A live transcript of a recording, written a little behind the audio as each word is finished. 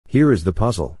Here is the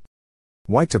puzzle.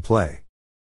 White to play.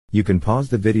 You can pause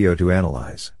the video to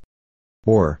analyze.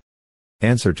 Or,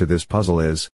 answer to this puzzle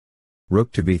is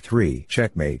rook to b3,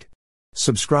 checkmate.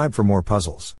 Subscribe for more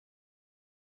puzzles.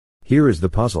 Here is the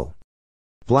puzzle.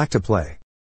 Black to play.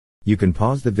 You can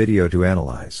pause the video to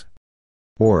analyze.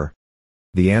 Or,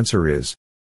 the answer is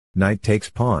knight takes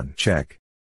pawn, check.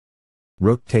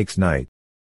 Rook takes knight.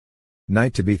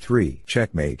 Knight to b3,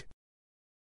 checkmate.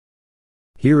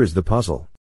 Here is the puzzle.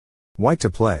 White to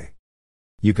play.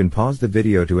 You can pause the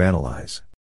video to analyze.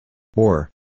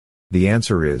 Or, the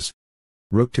answer is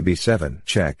rook to b7,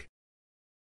 check.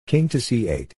 King to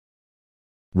c8.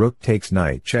 Rook takes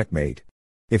knight, checkmate.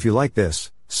 If you like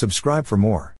this, subscribe for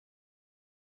more.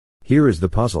 Here is the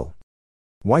puzzle.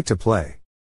 White to play.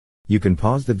 You can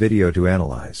pause the video to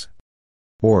analyze.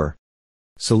 Or,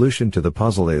 solution to the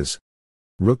puzzle is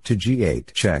rook to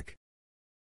g8, check.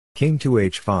 King to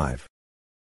h5.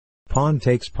 Pawn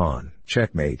takes pawn,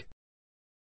 checkmate.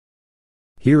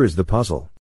 Here is the puzzle.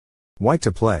 White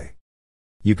to play.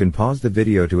 You can pause the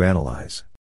video to analyze.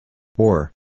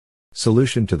 Or,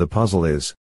 solution to the puzzle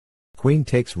is queen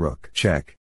takes rook,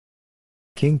 check.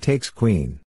 King takes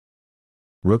queen.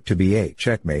 Rook to b8,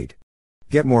 checkmate.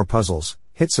 Get more puzzles,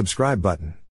 hit subscribe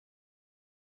button.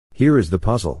 Here is the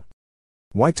puzzle.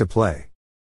 White to play.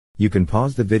 You can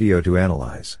pause the video to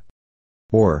analyze.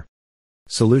 Or,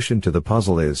 solution to the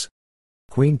puzzle is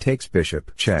queen takes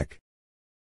bishop, check.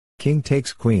 King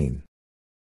takes queen.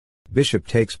 Bishop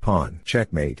takes pawn,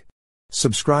 checkmate.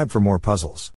 Subscribe for more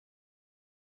puzzles.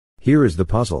 Here is the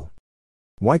puzzle.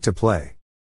 White to play.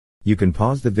 You can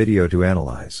pause the video to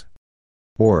analyze.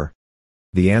 Or,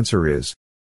 the answer is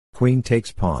queen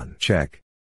takes pawn, check.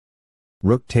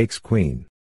 Rook takes queen.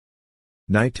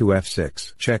 Knight to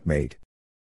f6, checkmate.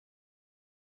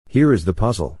 Here is the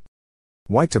puzzle.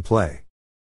 White to play.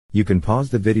 You can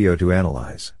pause the video to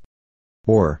analyze.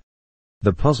 Or,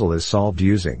 the puzzle is solved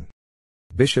using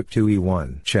bishop to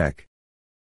e1, check.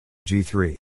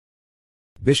 g3.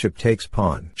 Bishop takes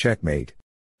pawn, checkmate.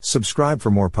 Subscribe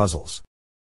for more puzzles.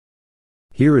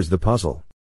 Here is the puzzle.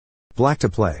 Black to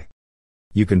play.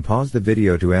 You can pause the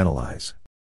video to analyze.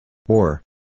 Or,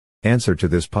 answer to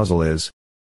this puzzle is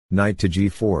knight to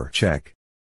g4, check.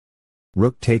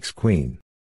 Rook takes queen.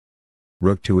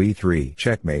 Rook to e3,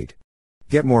 checkmate.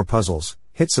 Get more puzzles,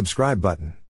 hit subscribe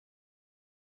button.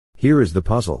 Here is the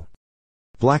puzzle.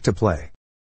 Black to play.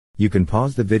 You can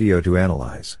pause the video to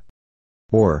analyze.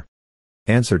 Or,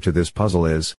 answer to this puzzle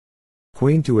is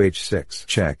queen to h6,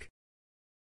 check.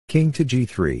 King to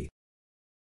g3.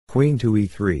 Queen to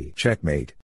e3,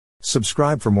 checkmate.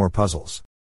 Subscribe for more puzzles.